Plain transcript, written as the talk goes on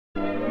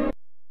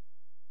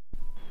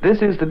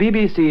This is the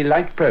BBC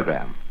Light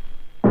Programme.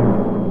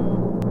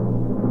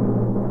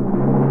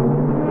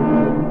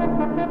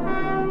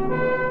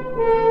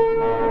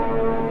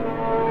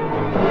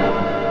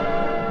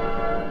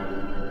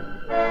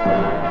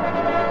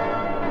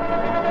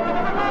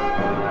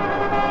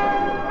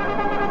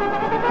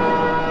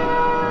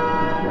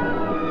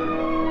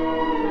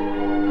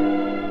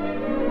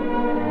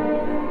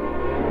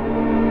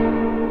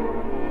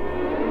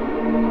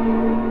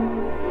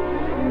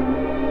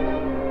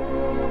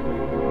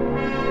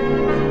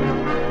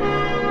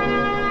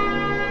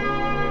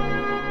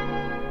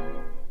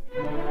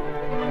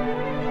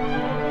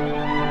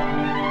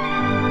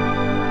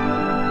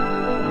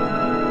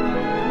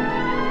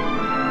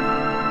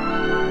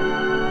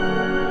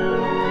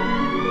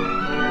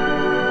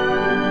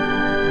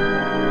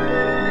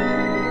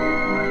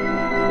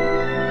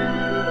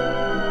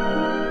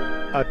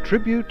 A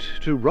tribute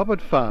to Robert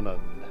Farnon,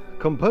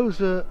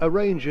 composer,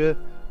 arranger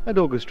and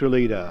orchestra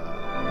leader.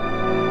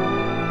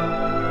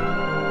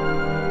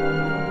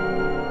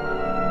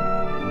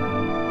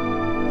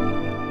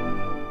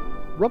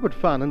 Robert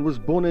Farnon was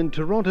born in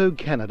Toronto,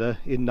 Canada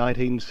in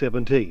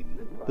 1917,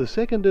 the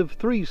second of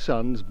three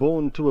sons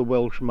born to a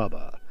Welsh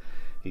mother.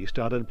 He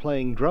started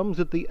playing drums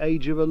at the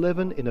age of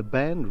 11 in a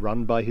band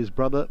run by his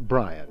brother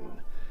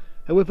Brian.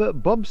 However,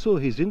 Bob saw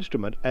his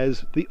instrument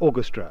as the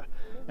orchestra,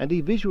 and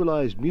he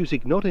visualized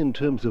music not in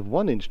terms of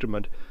one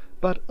instrument,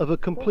 but of a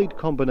complete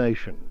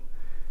combination.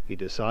 He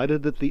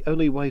decided that the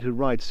only way to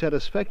write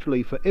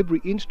satisfactorily for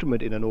every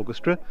instrument in an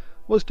orchestra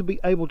was to be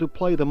able to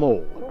play them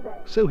all.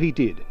 So he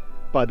did,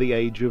 by the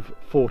age of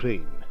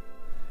 14.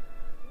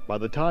 By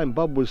the time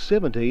Bob was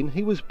 17,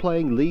 he was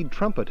playing lead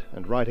trumpet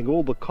and writing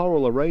all the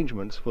choral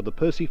arrangements for the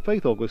Percy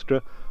Faith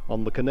Orchestra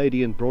on the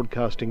Canadian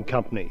Broadcasting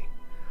Company.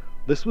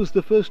 This was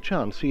the first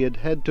chance he had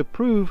had to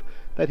prove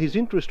that his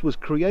interest was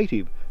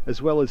creative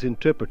as well as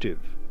interpretive.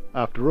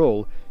 After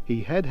all,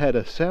 he had had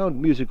a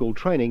sound musical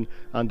training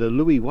under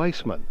Louis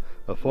Weissman,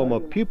 a former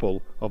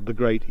pupil of the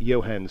great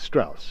Johann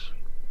Strauss.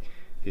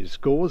 His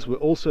scores were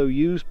also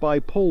used by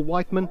Paul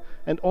Whiteman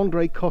and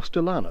Andrei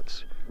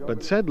Kostelanetz,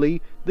 but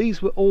sadly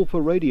these were all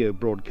for radio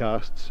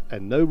broadcasts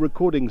and no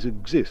recordings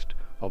exist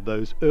of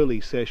those early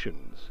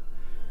sessions.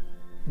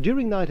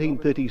 During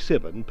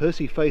 1937,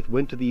 Percy Faith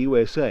went to the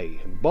USA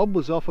and Bob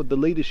was offered the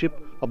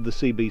leadership of the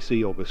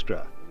CBC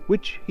Orchestra,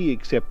 which he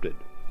accepted.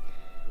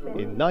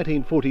 In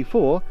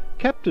 1944,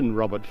 Captain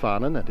Robert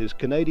Farnon and his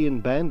Canadian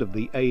band of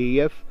the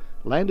AEF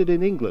landed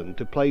in England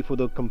to play for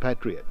the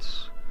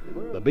compatriots.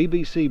 The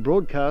BBC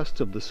broadcasts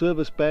of the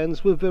service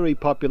bands were very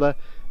popular,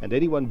 and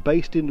anyone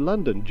based in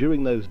London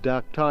during those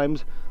dark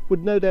times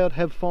would no doubt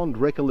have fond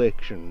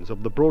recollections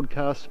of the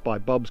broadcasts by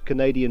Bob's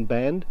Canadian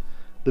band,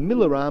 the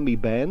Miller Army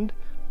Band,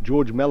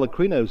 George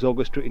Malacrino's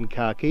orchestra in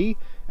khaki,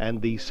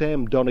 and the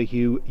Sam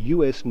Donahue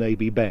US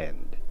Navy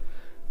Band.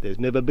 There's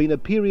never been a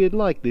period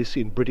like this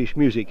in British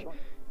music,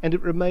 and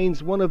it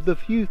remains one of the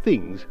few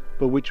things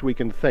for which we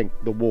can thank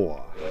the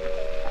war.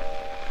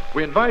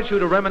 We invite you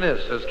to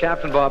reminisce as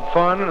Captain Bob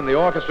Farnon and the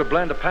orchestra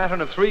blend a pattern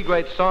of three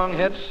great song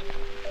hits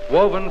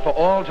woven for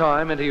all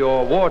time into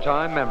your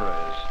wartime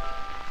memories.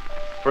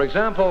 For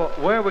example,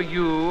 where were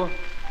you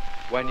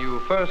when you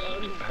first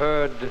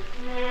heard...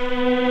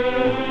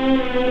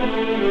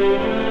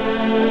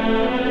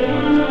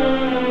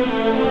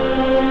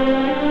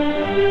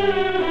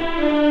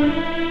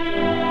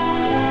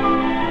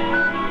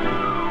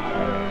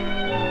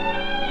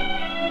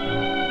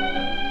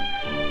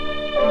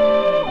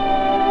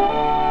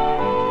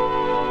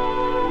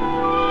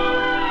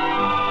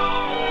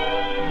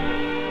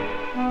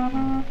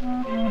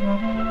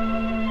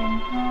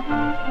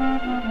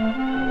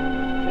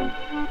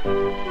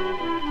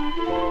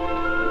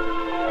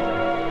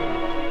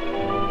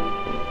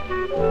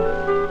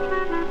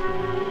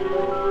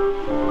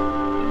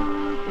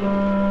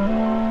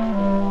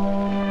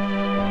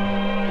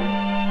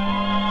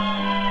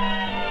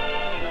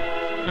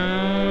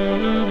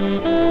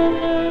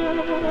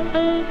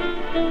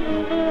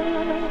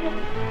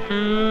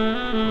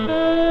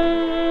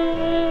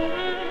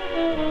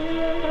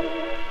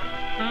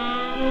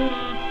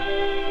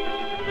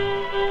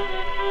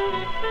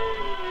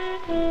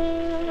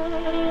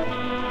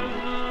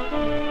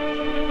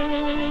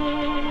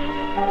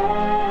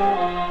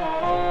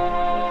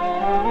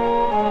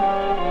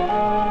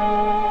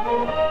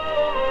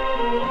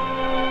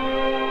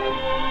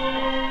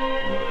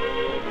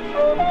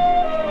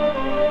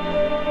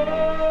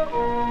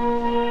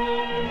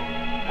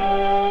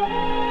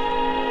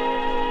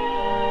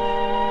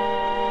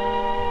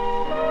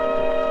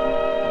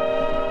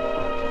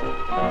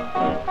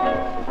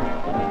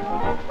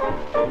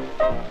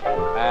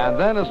 And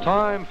then as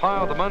time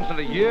piled the months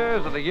into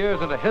years and the years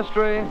into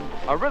history,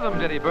 a rhythm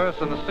ditty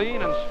burst on the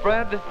scene and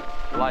spread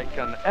like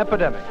an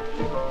epidemic.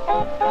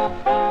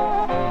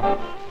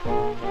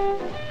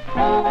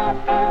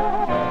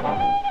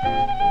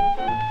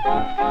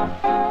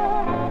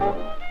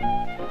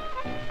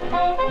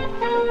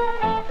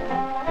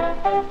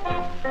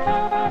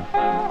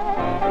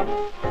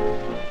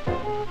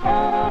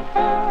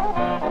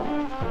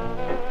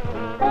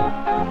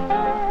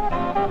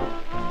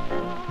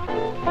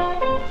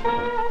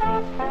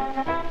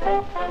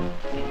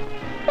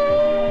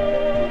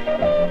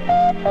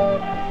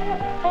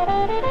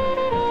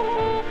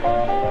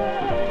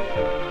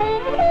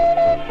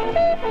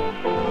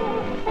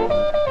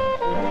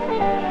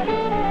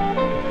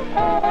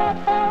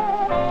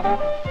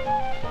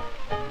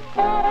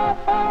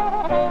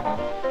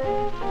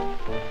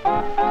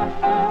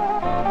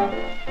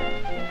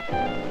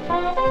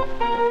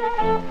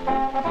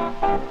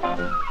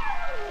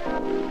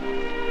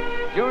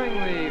 During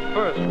the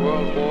First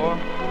World War,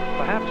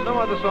 perhaps no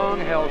other song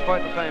held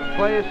quite the same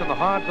place in the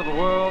hearts of the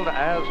world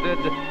as did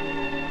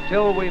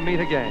Till We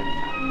Meet Again.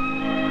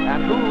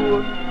 And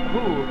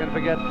who can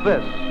forget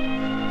this,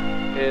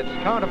 its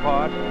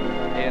counterpart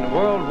in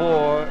World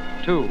War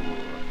II?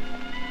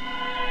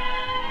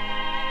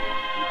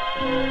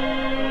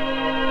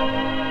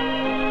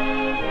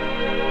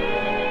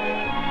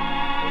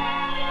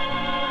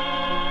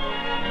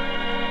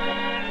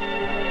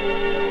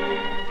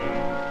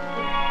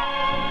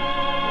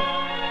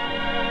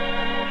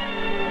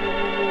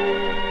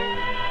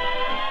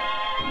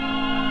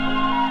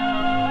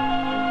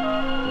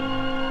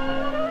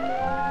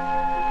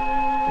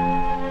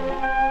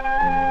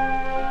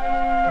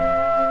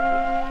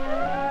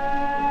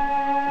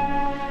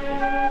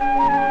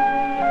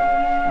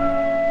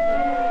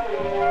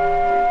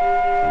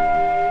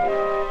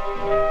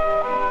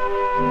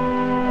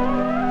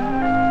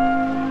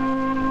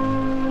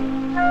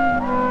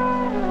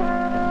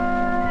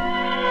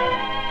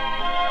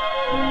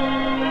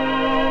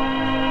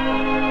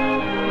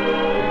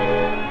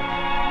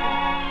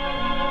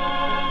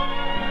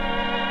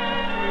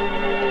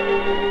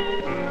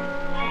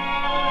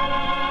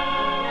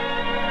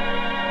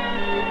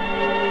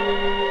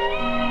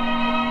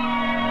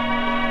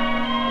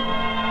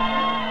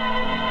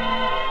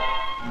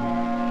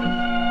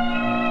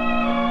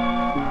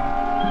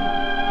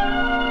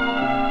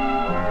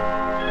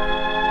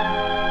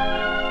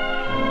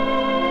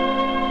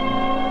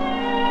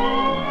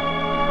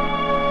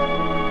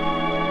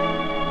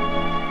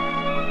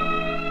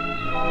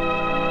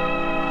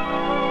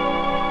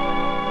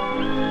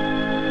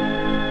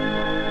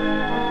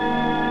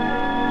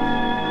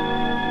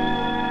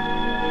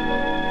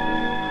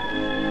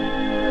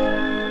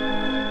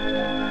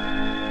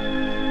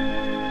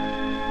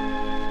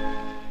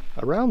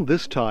 Around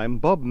this time,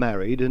 Bob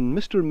married, and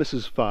Mr. and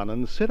Mrs.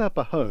 Farnon set up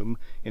a home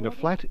in a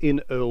flat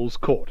in Earl's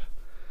Court.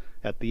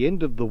 At the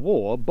end of the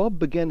war, Bob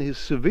began his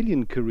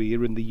civilian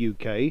career in the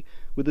UK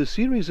with a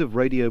series of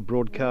radio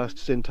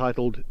broadcasts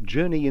entitled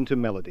Journey into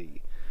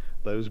Melody.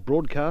 Those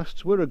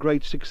broadcasts were a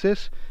great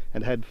success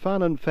and had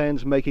Farnon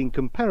fans making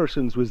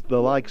comparisons with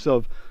the likes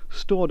of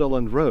Stordahl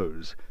and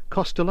Rose,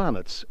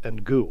 Kostelanetz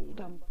and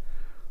Gould.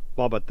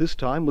 Bob at this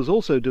time was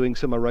also doing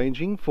some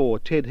arranging for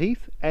Ted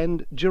Heath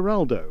and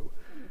Geraldo.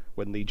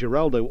 When the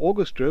Geraldo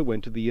Orchestra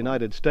went to the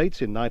United States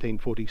in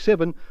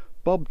 1947,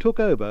 Bob took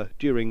over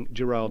during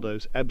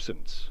Geraldo's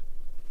absence.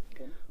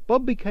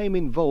 Bob became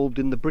involved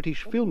in the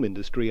British film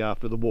industry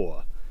after the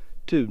war.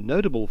 Two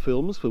notable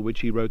films for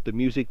which he wrote the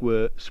music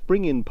were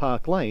Spring in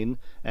Park Lane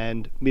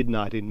and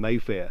Midnight in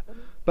Mayfair,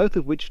 both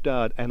of which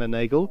starred Anna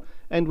Nagel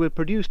and were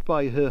produced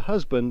by her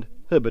husband,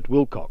 Herbert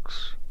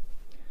Wilcox.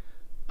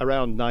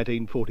 Around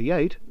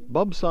 1948,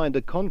 Bob signed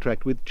a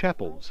contract with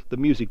Chappell's, the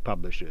music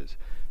publishers,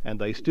 and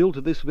they still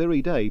to this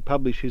very day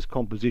publish his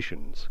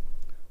compositions.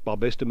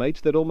 Bob estimates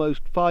that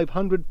almost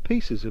 500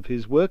 pieces of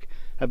his work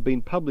have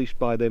been published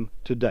by them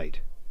to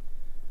date.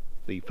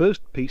 The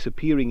first piece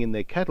appearing in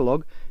their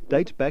catalogue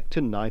dates back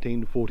to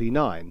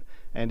 1949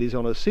 and is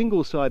on a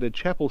single-sided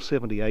Chappell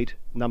 78,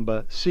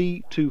 number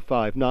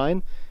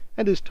C259,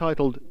 and is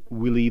titled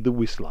Willie the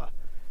Whistler.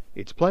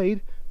 It's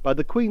played by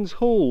the Queen's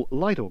Hall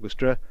Light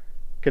Orchestra,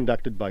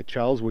 conducted by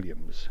Charles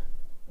Williams.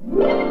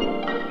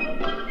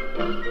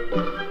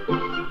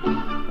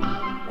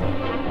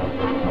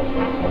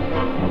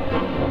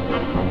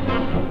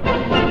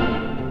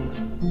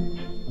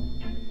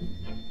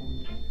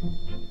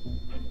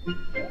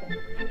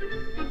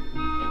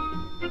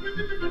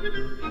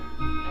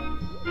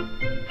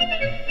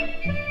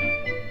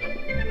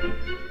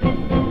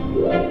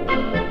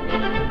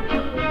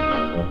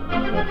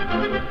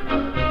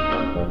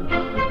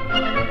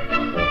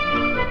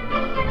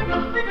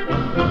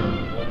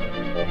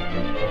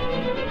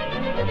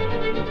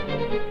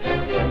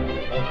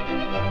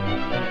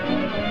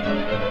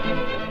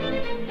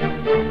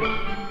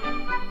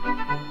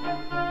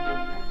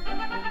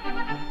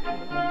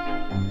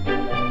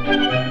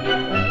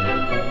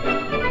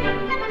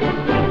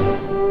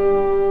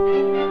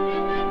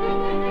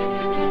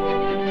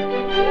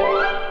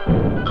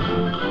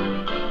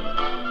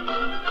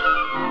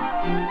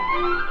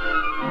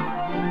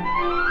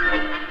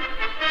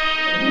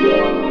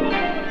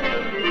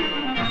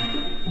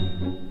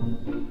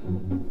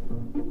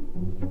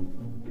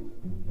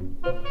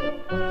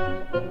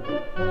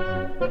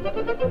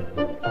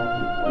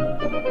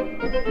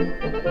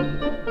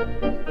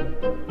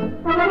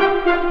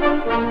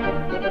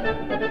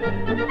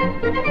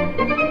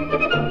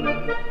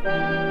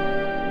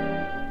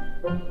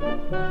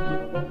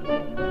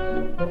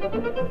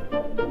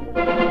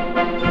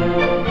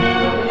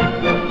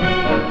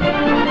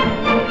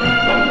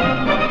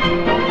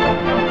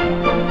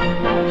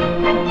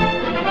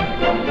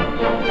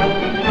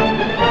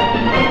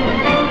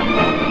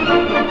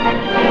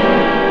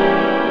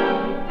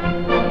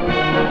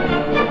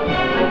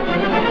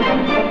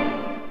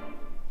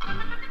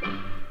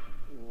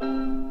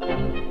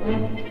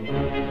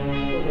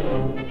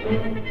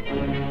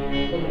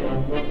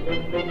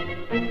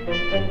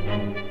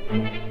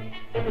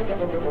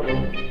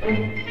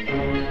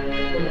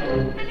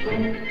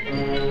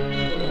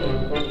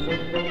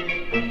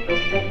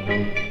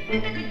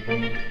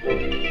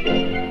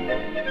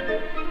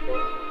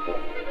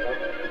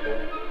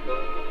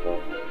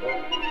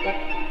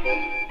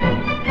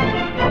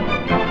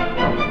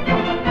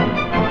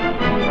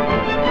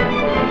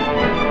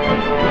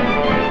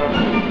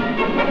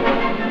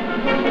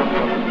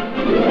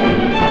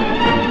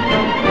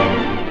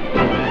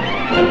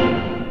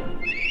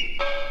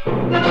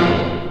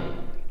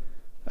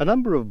 A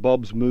number of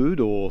Bob's mood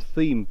or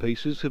theme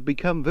pieces have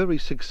become very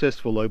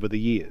successful over the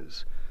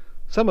years.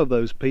 Some of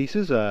those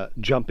pieces are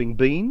Jumping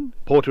Bean,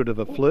 Portrait of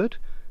a Flirt,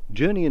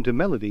 Journey into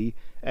Melody,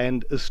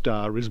 and A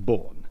Star is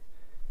Born.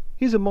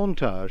 Here's a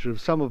montage of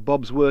some of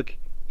Bob's work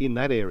in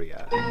that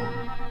area.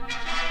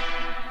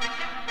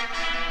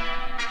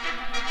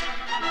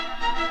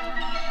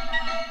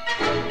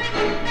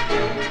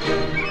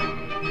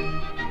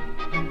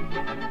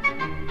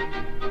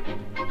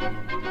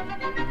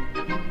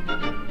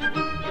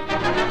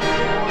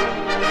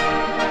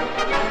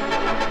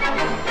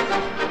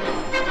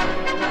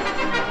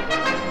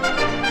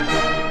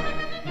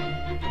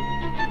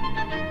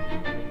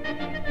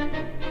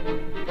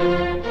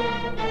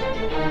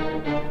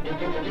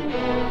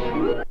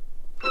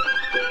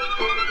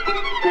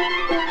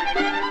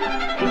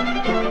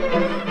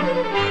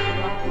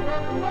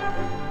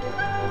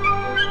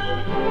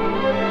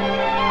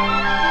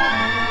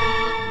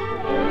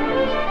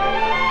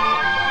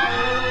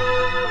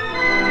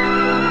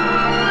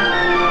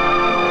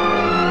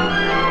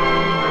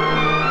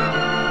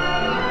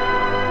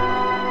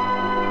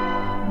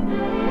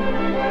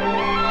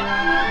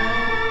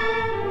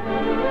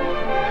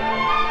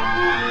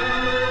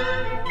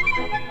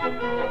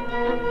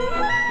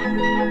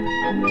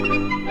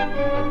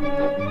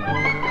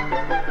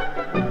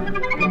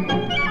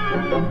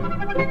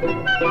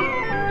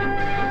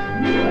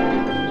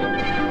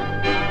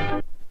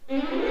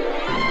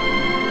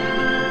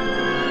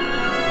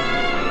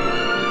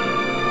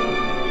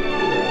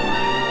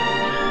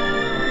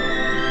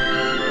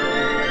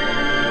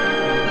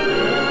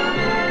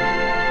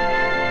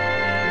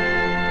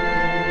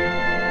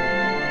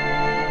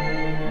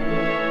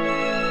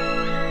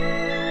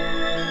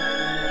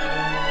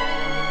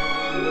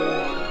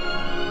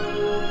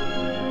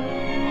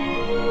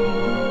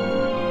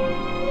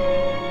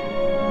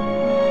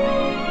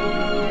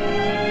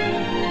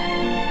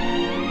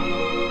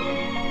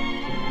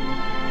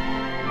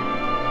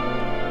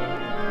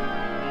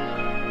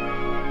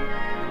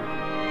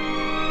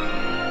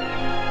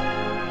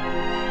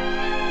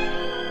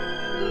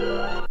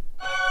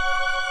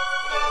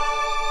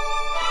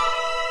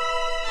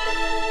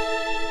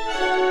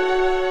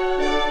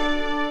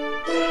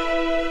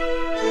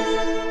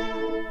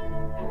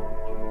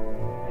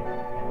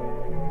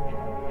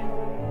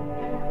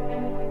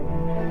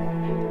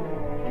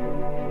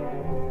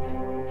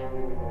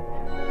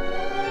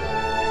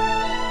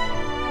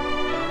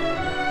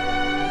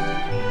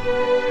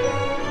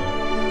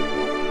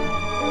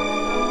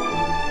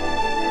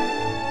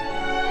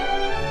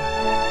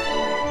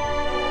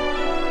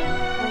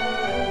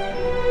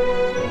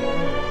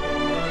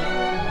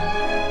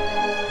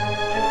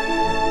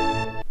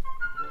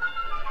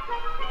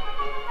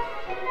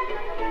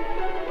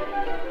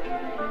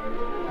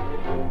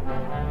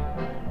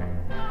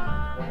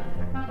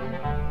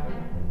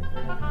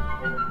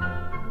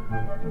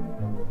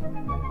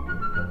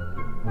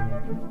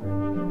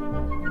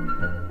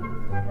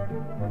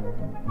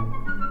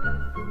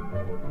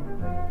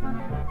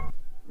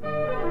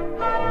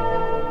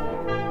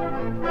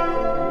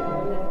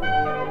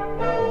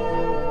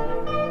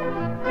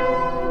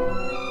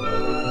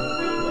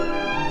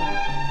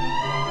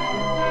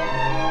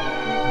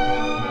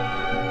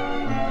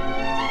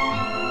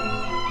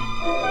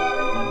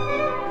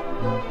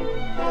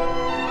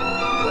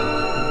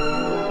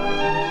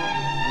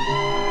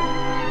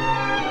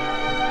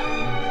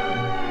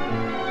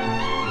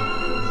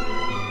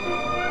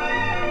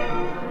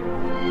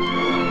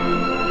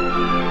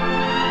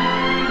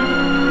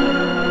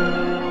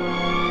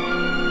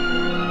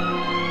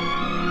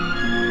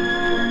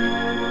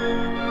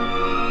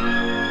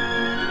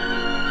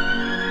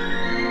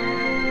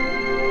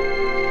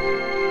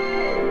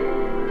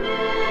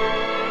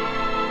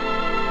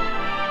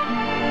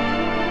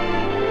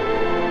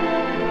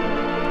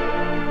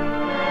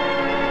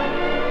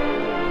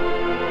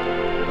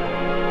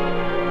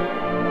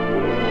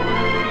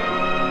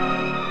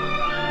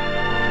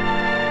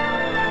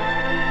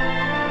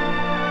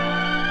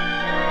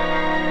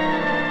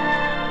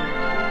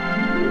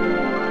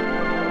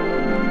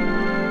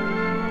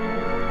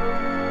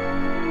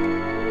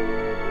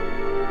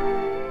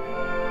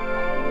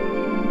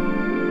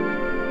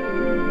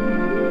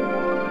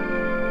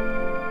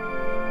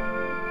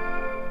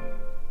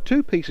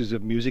 Two pieces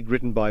of music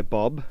written by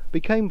Bob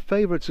became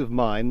favourites of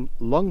mine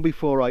long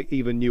before I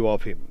even knew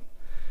of him.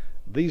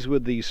 These were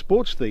the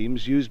sports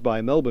themes used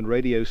by Melbourne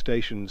radio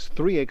stations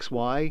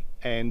 3XY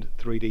and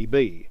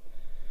 3DB.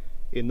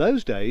 In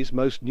those days,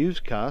 most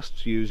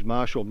newscasts used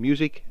martial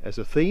music as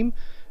a theme,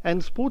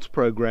 and sports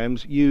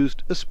programs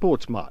used a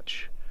sports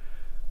march.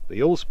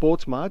 The All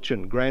Sports March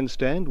and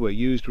Grandstand were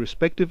used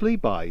respectively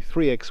by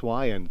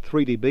 3XY and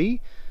 3DB,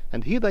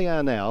 and here they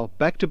are now,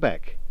 back to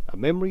back, a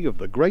memory of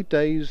the great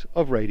days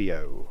of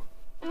radio.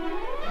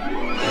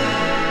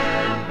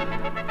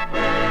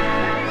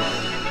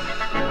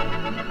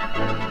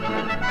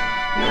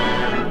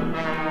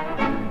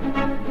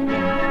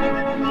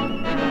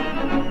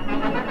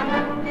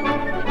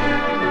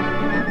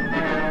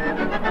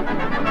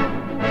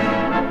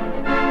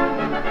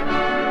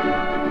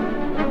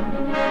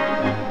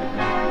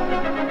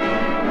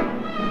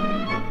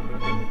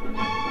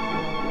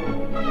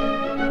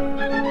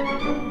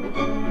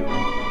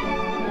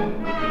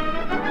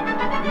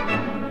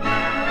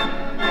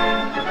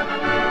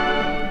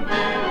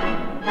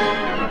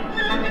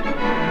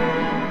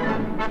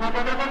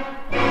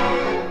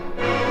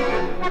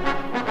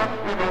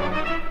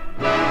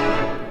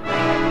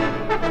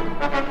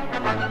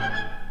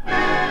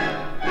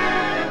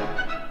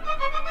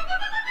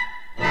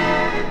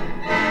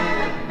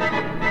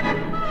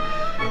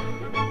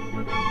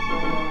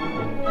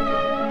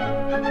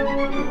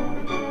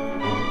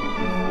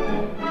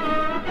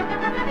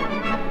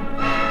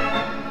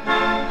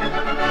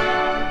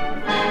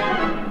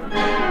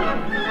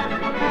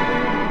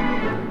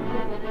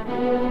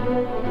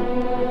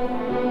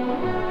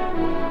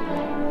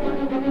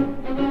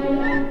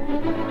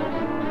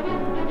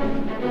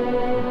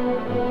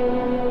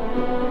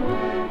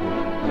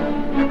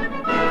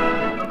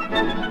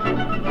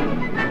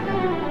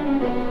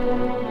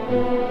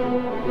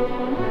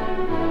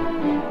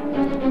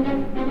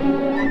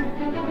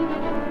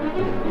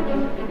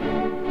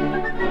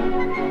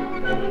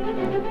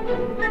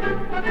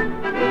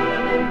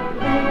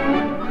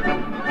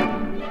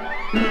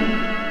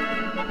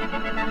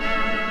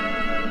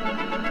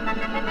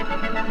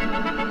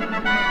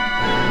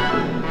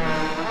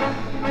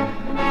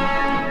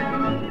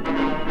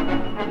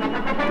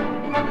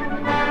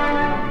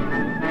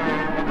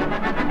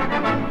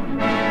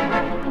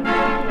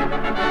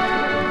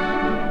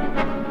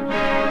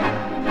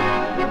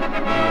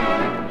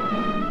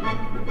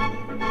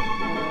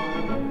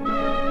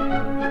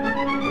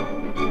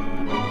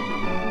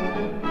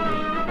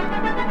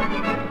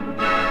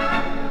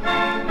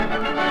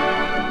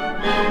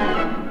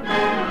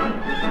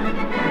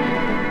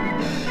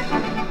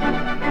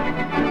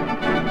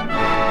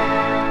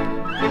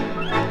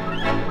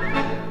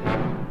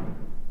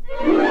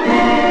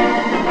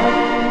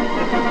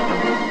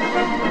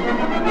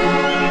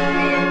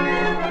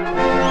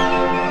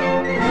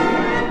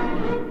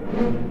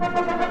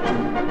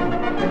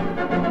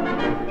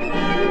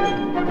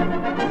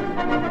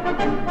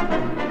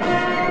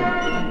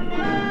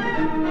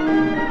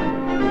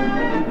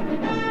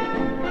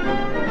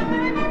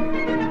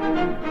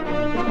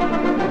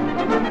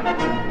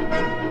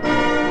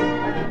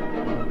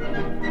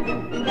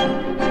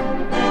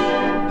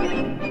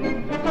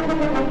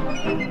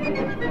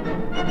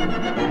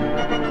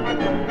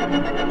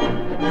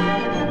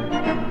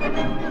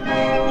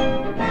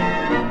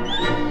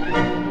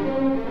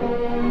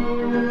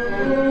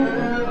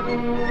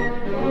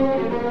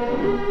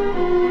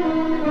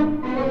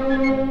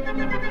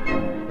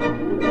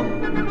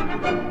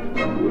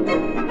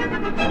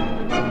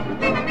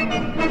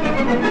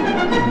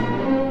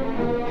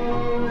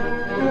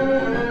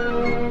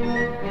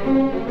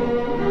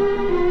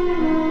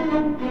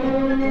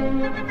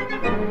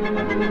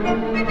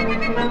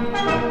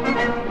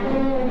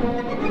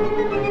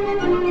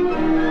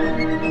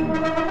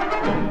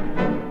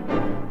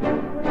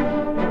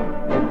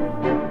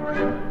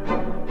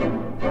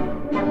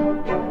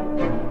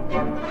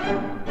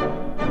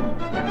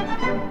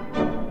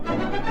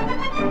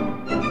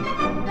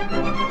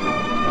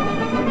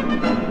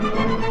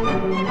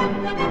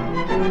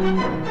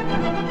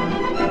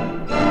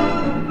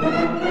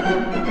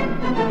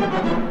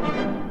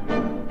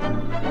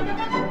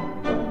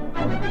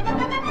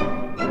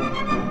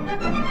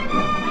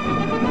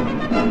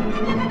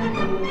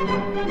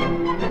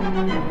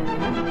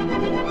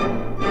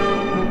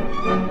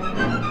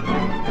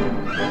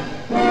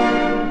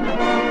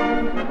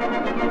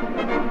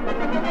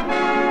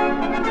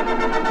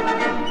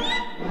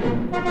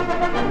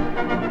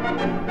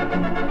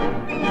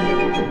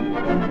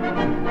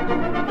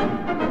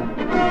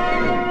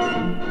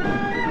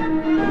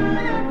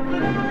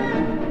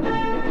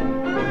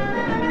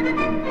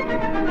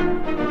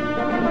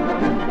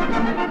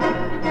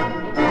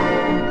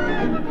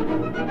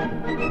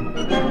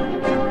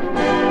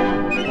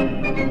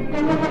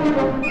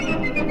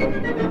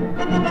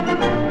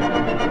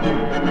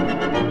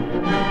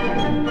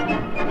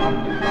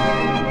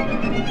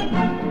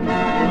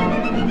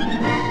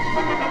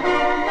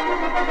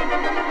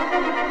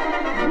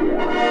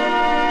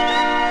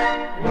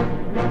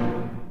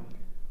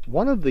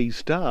 of the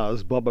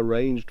stars Bob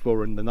arranged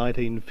for in the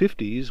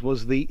 1950s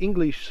was the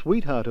English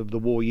sweetheart of the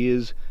war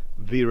years,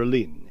 Vera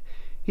Lynn.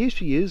 Here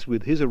she is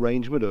with his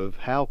arrangement of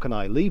How Can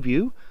I Leave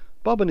You?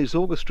 Bob and his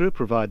orchestra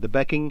provide the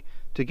backing,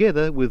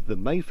 together with the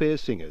Mayfair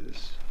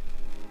Singers.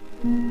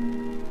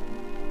 Ding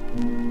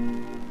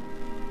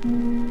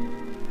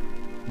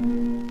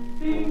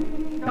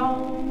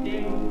dong,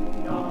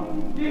 ding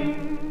dong,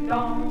 ding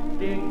dong,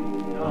 ding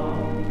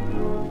dong.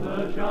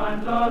 The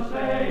chimes are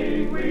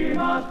saying we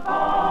must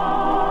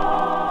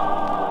part,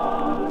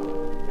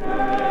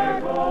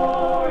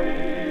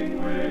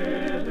 echoing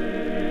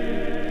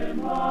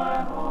within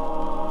my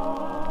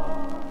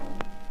heart.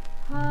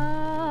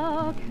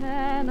 How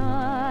can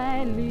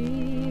I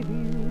leave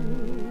you,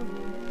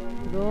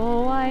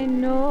 though I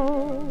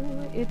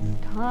know it's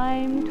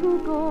time to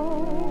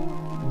go?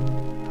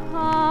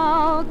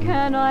 How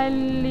can I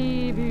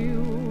leave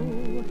you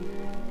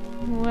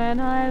when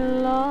I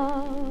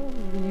love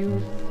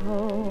you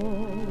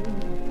so?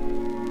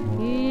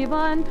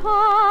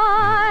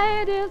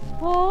 Eventide is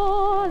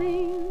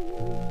falling,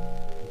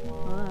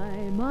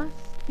 I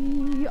must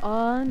be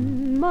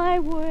on my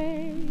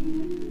way.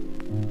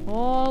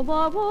 All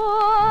the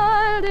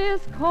world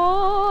is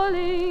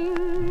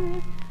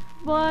calling,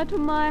 but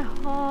my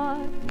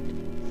heart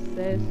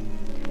says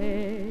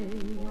stay.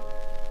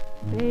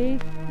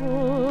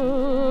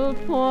 Faithful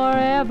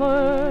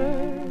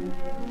forever,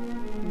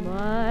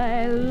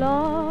 my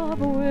love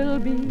will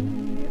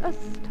be a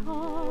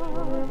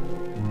star,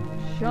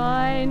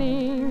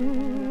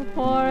 shining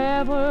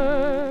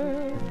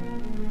forever,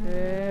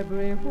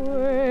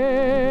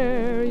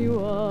 everywhere you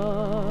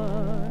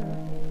are.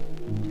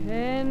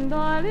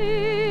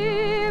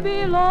 Tenderly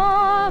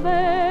beloved,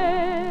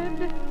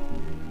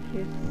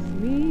 kiss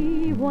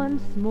me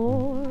once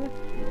more,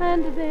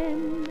 and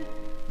then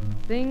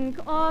think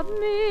of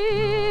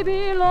me,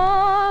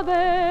 beloved,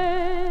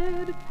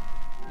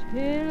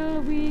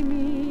 till we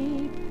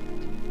meet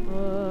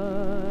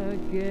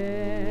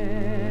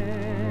again.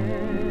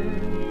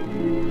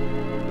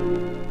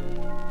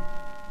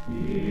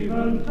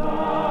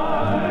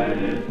 Eventide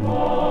is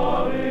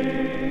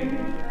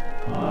falling,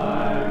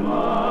 I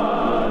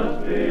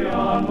must be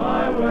on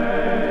my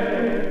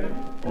way.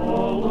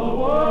 All the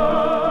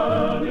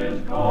world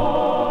is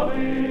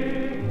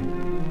calling,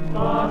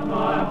 but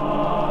my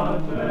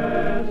heart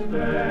says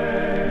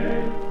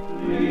stay,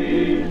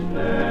 please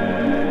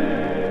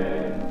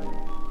stay.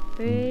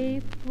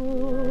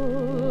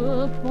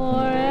 Faithful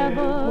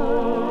forever,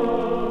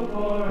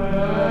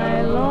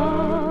 my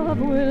love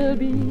will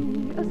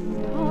be a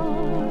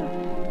star,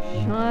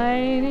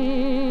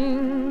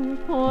 shining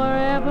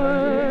forever,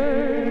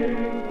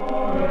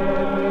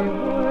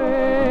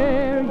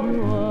 everywhere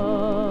you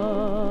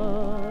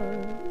are.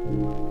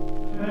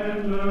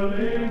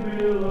 Tenderly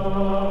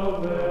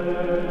beloved,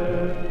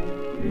 kiss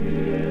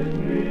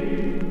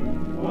me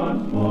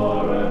once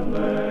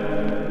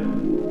more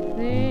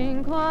and then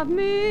Think of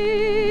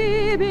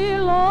me,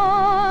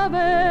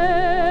 beloved,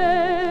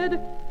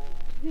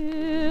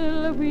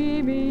 till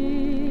we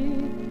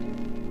meet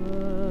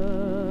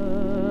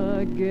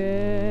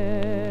again.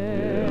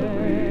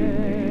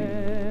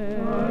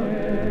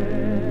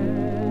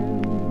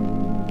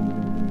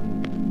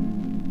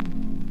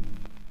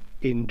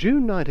 In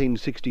June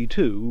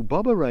 1962,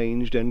 Bob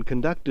arranged and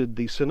conducted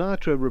the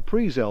Sinatra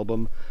reprise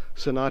album,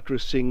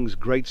 Sinatra Sings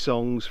Great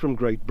Songs from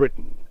Great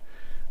Britain.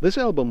 This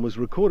album was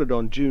recorded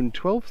on June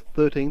 12th,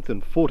 13th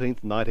and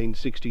 14th,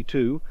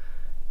 1962,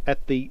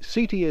 at the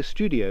CTS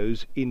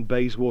Studios in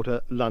Bayswater,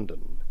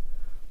 London.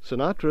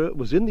 Sinatra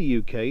was in the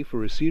UK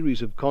for a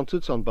series of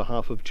concerts on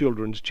behalf of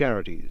children's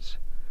charities.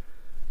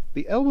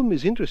 The album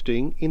is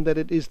interesting in that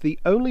it is the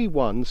only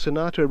one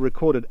Sinatra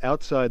recorded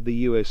outside the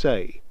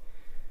USA.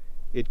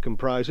 It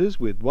comprises,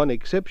 with one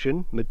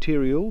exception,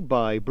 material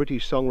by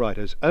British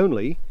songwriters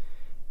only,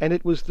 and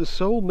it was the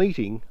sole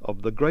meeting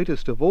of the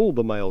greatest of all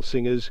the male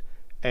singers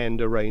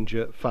and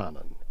arranger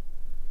Farnon.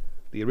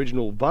 The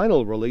original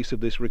vinyl release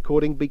of this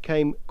recording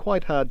became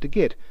quite hard to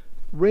get,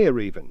 rare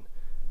even.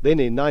 Then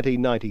in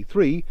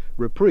 1993,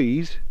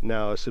 Reprise,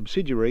 now a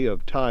subsidiary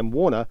of Time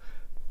Warner,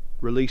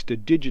 released a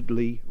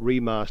digitally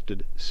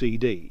remastered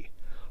CD.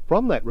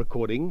 From that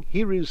recording,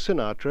 here is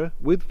Sinatra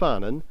with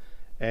Farnon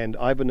and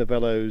Ivor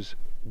Novello's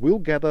We'll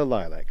Gather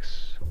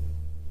Lilacs.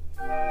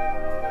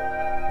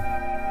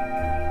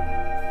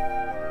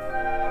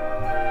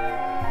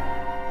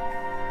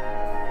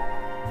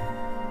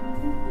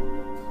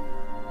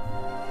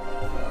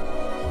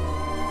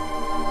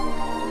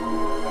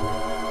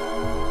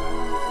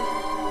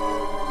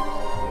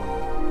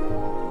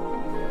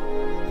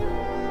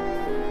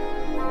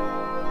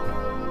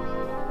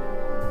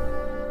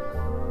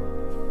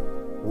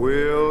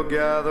 We'll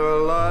gather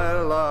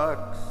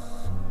lilacs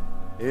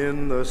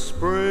in the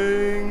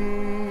spring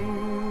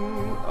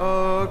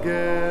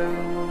again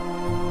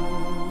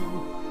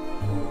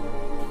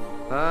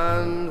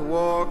and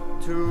walk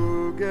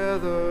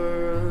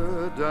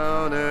together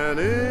down an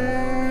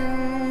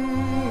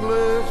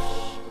English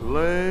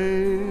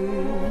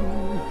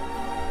lane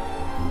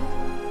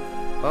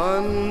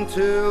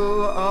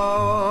until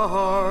our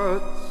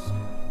hearts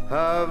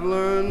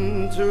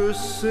to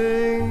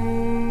sing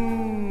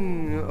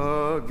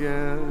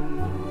again.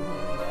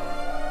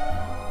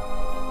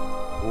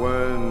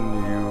 When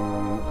you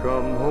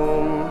come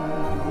home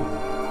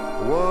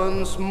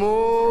once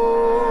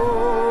more,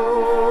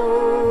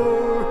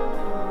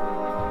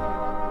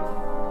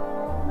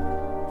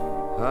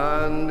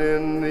 and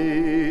in the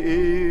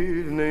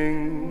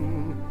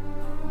evening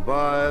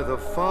by the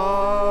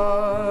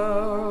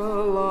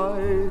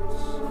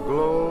firelight's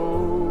glow,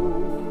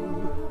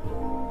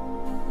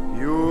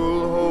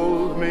 you'll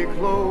hold me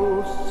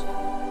close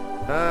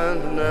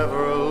and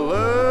never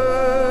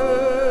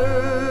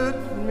let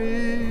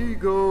me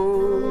go.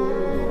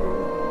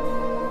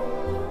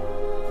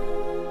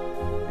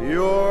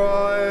 Your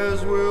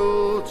eyes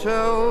will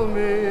tell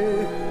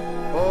me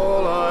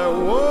all I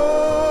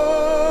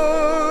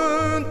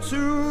want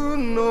to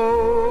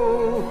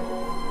know.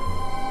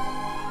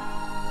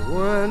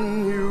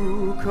 When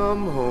you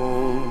come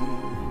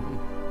home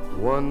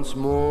once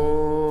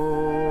more.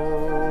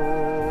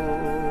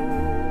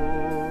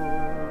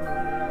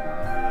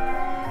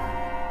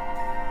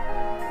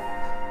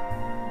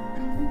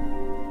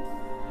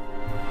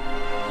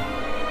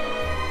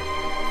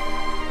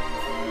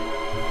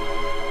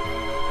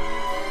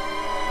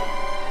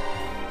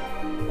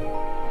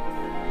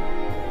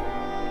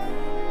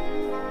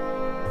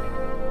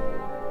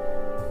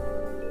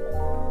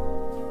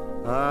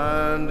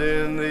 And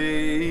in the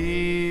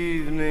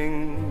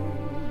evening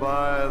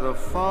by the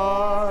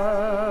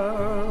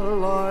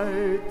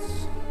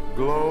firelight's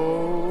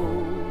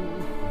glow,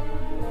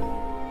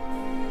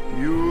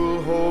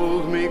 you'll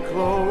hold me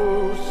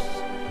close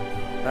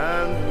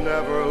and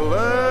never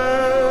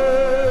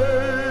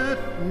let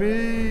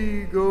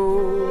me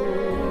go.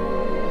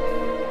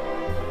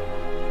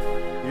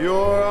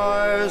 Your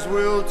eyes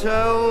will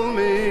tell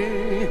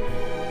me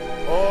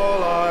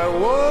all I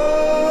want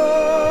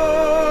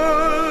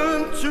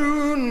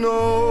to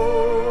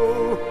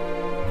know.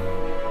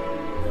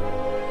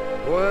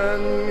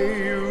 When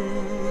you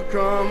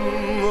come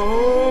home